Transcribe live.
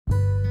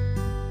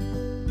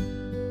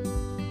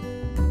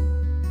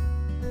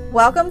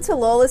Welcome to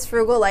Lola's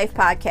Frugal Life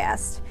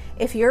Podcast.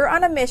 If you're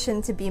on a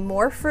mission to be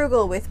more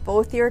frugal with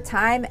both your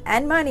time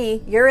and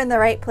money, you're in the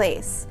right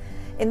place.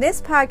 In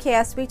this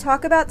podcast, we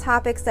talk about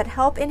topics that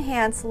help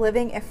enhance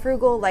living a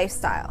frugal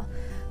lifestyle.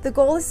 The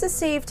goal is to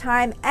save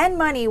time and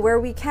money where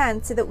we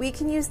can so that we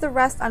can use the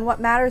rest on what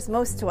matters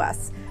most to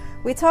us.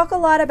 We talk a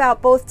lot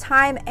about both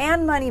time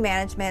and money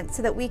management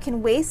so that we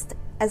can waste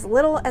as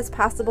little as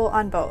possible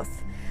on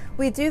both.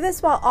 We do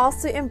this while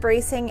also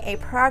embracing a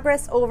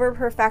progress over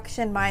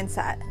perfection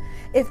mindset.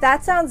 If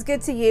that sounds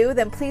good to you,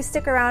 then please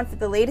stick around for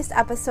the latest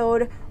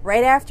episode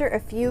right after a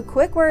few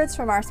quick words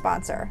from our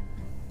sponsor.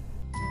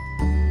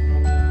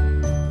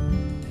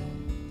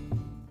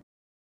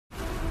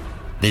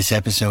 This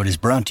episode is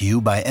brought to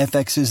you by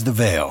FX's The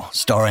Veil,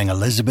 starring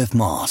Elizabeth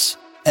Moss.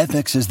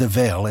 FX's The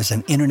Veil is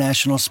an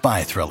international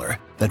spy thriller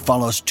that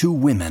follows two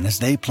women as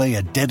they play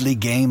a deadly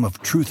game of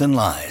truth and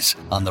lies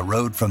on the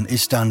road from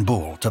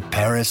Istanbul to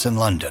Paris and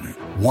London.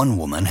 One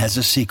woman has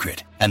a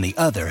secret, and the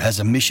other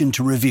has a mission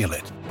to reveal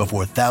it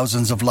before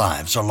thousands of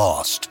lives are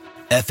lost.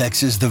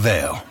 FX's The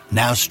Veil,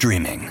 now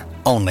streaming,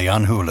 only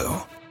on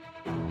Hulu.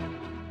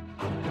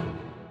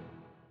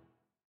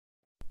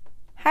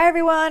 Hi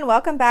everyone,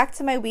 welcome back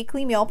to my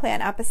weekly meal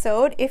plan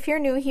episode. If you're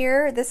new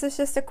here, this is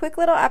just a quick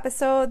little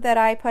episode that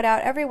I put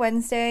out every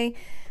Wednesday,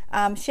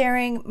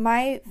 sharing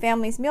my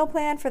family's meal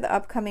plan for the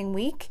upcoming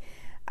week.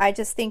 I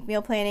just think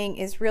meal planning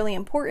is really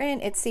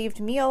important. It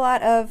saved me a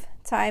lot of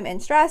time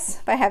and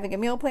stress by having a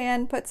meal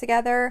plan put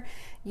together,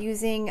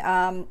 using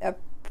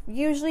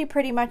usually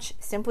pretty much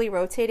simply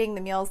rotating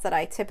the meals that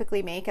I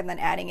typically make and then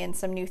adding in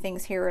some new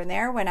things here and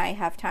there when I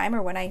have time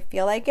or when I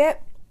feel like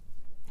it.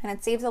 And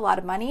it saves a lot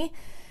of money.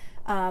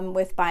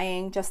 With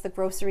buying just the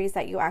groceries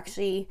that you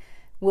actually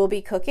will be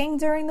cooking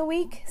during the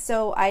week.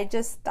 So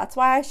that's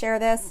why I share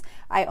this.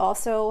 I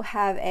also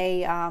have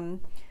a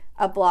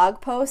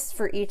blog post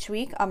for each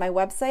week on my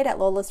website at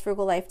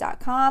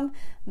lolasfrugallife.com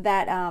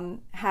that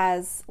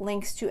has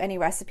links to any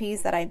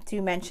recipes that I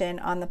do mention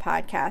on the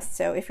podcast.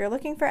 So if you're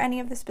looking for any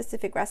of the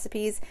specific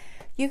recipes,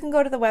 you can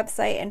go to the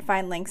website and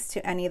find links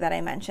to any that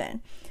I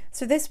mention.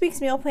 So this week's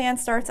meal plan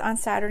starts on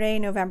Saturday,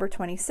 November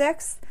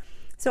 26th.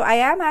 So I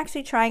am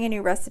actually trying a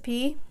new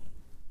recipe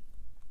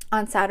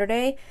on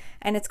Saturday,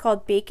 and it's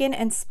called bacon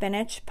and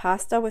spinach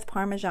pasta with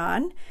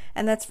Parmesan,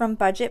 and that's from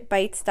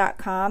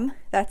budgetbytes.com.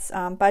 That's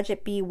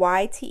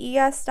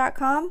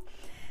budgetbytes.com,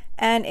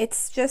 and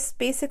it's just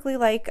basically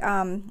like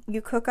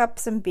you cook up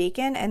some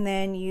bacon and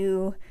then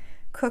you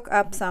cook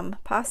up some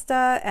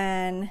pasta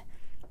and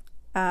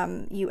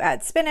you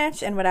add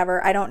spinach and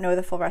whatever. I don't know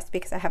the full recipe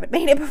because I haven't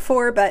made it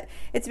before, but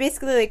it's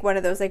basically like one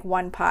of those like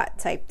one pot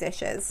type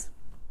dishes.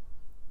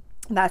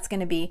 That's going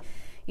to be,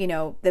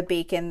 the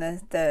bacon,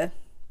 the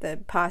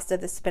pasta,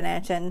 the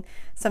spinach, and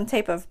some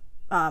type of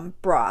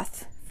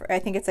broth. I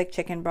think it's like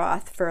chicken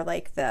broth for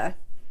like the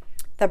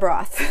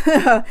broth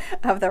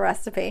of the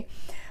recipe.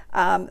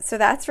 So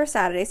that's for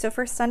Saturday. So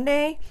for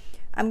Sunday,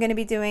 I'm going to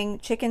be doing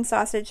chicken,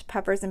 sausage,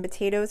 peppers, and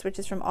potatoes, which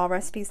is from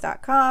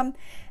allrecipes.com.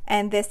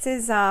 And this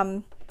is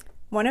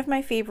one of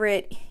my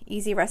favorite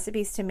easy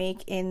recipes to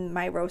make in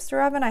my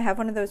roaster oven. I have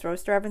one of those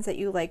roaster ovens that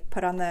you like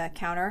put on the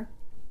counter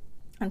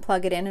and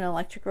plug it in an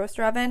electric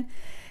roaster oven,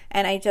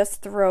 and I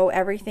just throw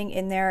everything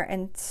in there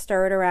and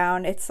stir it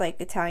around. It's like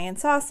Italian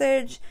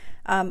sausage,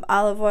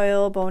 olive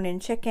oil, bone-in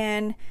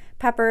chicken,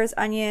 peppers,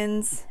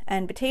 onions,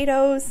 and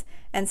potatoes,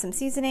 and some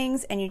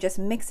seasonings, and you just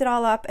mix it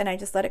all up, and I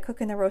just let it cook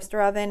in the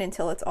roaster oven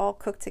until it's all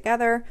cooked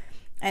together,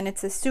 and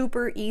it's a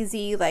super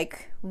easy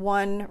like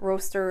one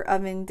roaster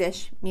oven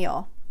dish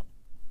meal.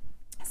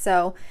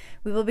 So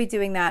we will be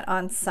doing that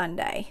on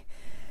Sunday.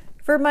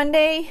 For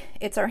Monday,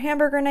 it's our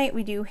hamburger night.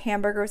 We do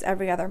hamburgers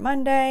every other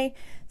Monday,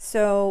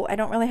 so I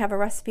don't really have a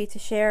recipe to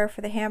share for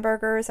the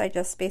hamburgers. I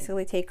just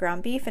basically take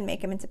ground beef and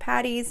make them into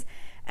patties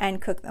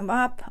and cook them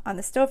up on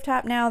the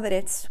stovetop now that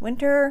it's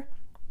winter.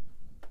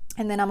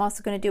 And then I'm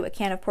also going to do a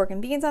can of pork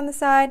and beans on the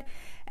side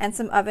and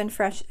some oven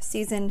fresh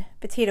seasoned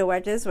potato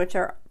wedges, which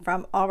are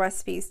from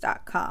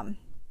allrecipes.com.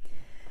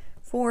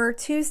 For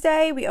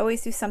Tuesday, we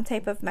always do some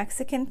type of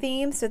Mexican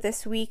theme. So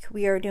this week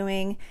we are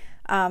doing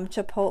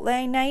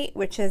Chipotle night,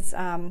 which is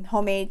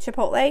homemade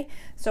Chipotle.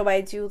 So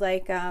I do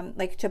like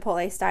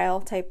Chipotle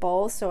style type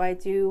bowls. So I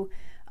do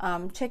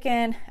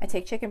chicken. I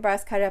take chicken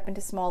breast, cut it up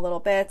into small little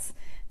bits,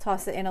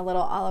 toss it in a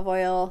little olive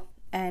oil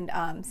and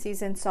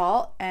seasoned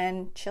salt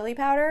and chili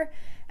powder,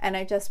 and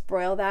I just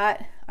broil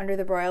that under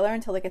the broiler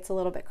until it gets a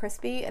little bit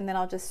crispy, and then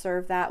I'll just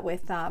serve that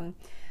with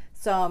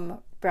some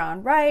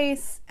brown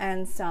rice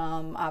and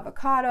some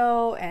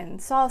avocado and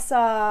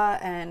salsa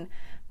and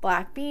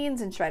black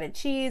beans and shredded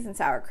cheese and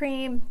sour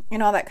cream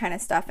and all that kind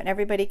of stuff. And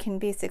everybody can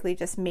basically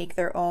just make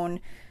their own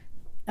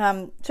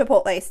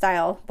Chipotle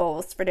style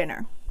bowls for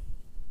dinner.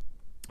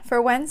 For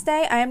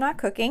Wednesday, I am not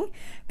cooking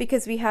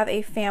because we have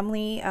a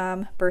family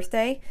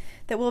birthday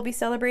that we'll be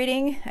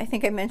celebrating. I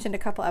think I mentioned a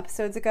couple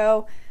episodes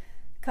ago.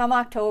 Come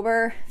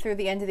October through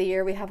the end of the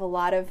year, we have a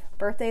lot of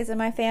birthdays in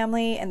my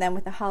family, and then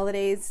with the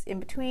holidays in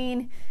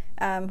between,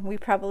 We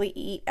probably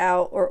eat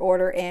out or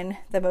order in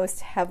the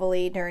most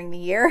heavily during the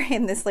year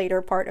in this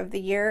later part of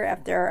the year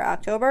after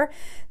October.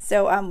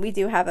 So we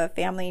do have a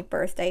family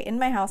birthday in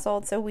my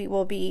household, so we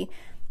will be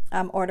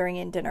ordering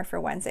in dinner for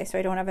Wednesday, so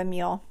I don't have a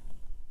meal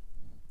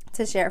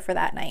to share for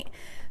that night.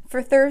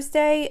 For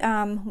Thursday,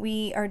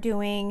 we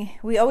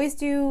always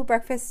do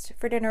breakfast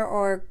for dinner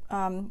or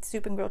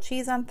soup and grilled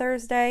cheese on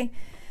Thursday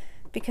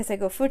because I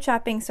go food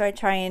shopping, so I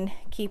try and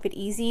keep it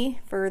easy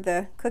for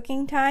the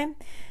cooking time.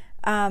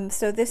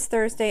 So this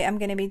Thursday, I'm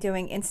going to be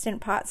doing Instant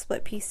Pot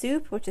Split Pea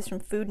Soup, which is from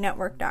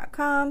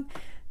foodnetwork.com.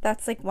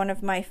 That's like one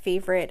of my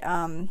favorite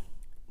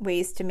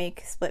ways to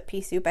make split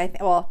pea soup.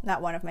 Well,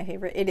 not one of my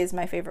favorite. It is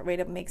my favorite way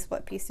to make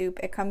split pea soup.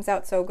 It comes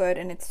out so good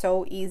and it's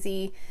so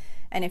easy.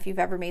 And if you've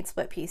ever made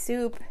split pea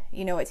soup,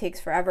 you know it takes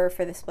forever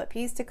for the split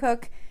peas to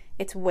cook.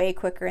 It's way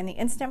quicker in the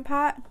Instant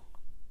Pot.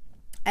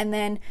 And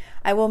then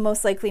I will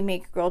most likely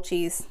make grilled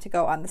cheese to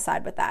go on the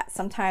side with that.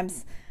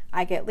 Sometimes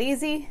I get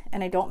lazy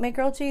and I don't make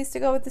grilled cheese to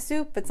go with the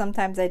soup, but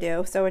sometimes I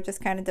do. So it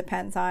just kind of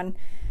depends on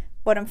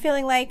what I'm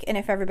feeling like and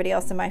if everybody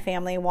else in my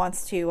family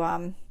wants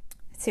to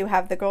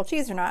have the grilled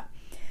cheese or not.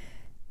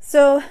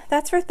 So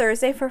that's for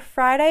Thursday. For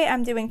Friday,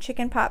 I'm doing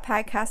chicken pot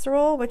pie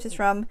casserole, which is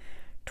from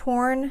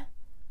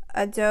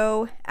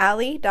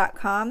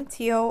tornadoalley.com,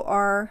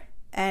 Torna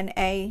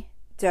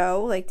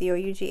dough, like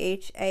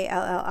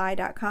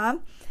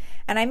DOUGHALLI.com.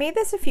 And I made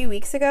this a few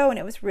weeks ago, and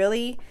it was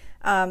really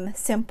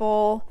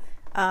simple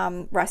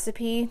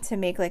recipe to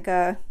make like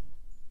a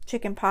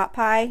chicken pot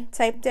pie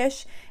type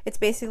dish. It's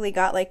basically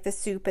got like the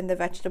soup and the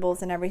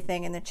vegetables and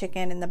everything and the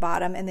chicken in the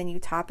bottom, and then you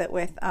top it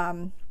with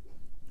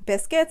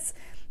biscuits,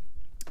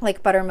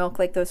 like buttermilk,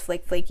 like those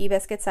flaky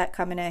biscuits that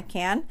come in a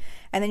can,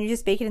 and then you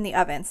just bake it in the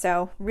oven.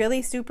 So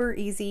really super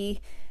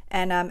easy,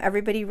 and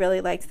everybody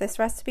really liked this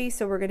recipe,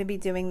 so we're going to be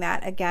doing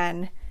that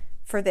again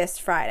for this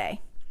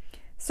Friday.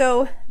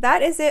 So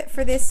that is it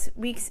for this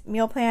week's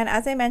meal plan.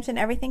 As I mentioned,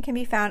 everything can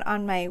be found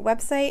on my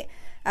website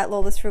at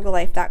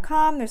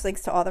lolasfrugallife.com. There's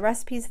links to all the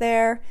recipes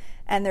there,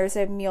 and there's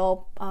a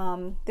blog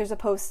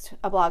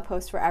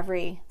post for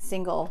every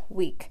single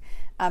week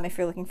if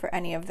you're looking for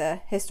any of the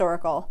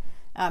historical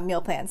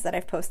meal plans that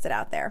I've posted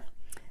out there.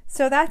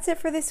 So that's it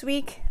for this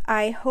week.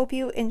 I hope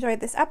you enjoyed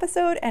this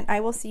episode, and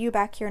I will see you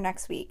back here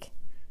next week.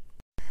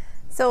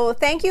 So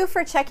thank you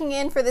for checking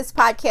in for this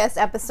podcast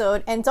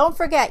episode, and don't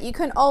forget, you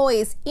can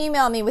always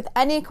email me with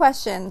any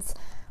questions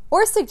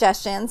or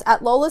suggestions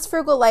at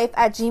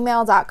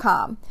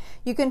lolasfrugallife@gmail.com.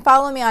 You can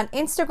follow me on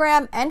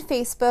Instagram and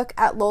Facebook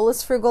at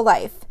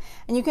lolasfrugallife,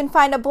 and you can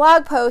find a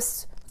blog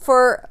post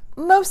for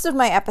most of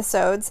my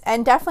episodes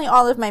and definitely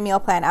all of my meal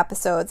plan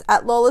episodes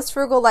at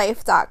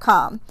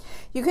lolasfrugallife.com.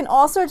 You can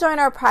also join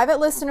our private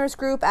listeners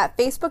group at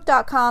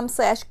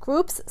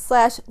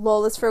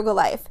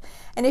facebook.com/groups/lolasfrugallife.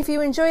 And if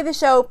you enjoy the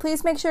show,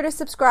 please make sure to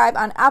subscribe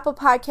on Apple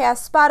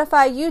Podcasts,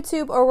 Spotify,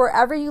 YouTube, or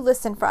wherever you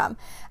listen from.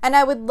 And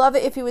I would love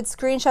it if you would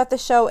screenshot the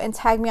show and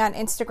tag me on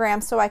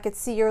Instagram so I could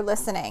see you're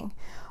listening.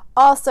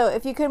 Also,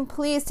 if you can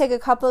please take a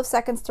couple of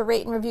seconds to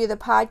rate and review the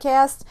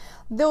podcast.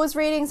 Those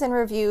ratings and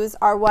reviews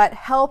are what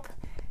help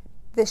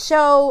the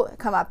show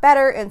come up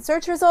better in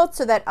search results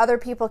so that other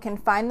people can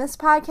find this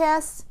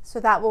podcast. So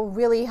that will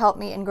really help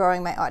me in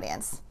growing my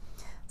audience.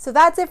 So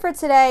that's it for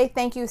today.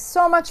 Thank you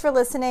so much for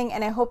listening,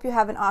 and I hope you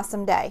have an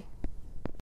awesome day.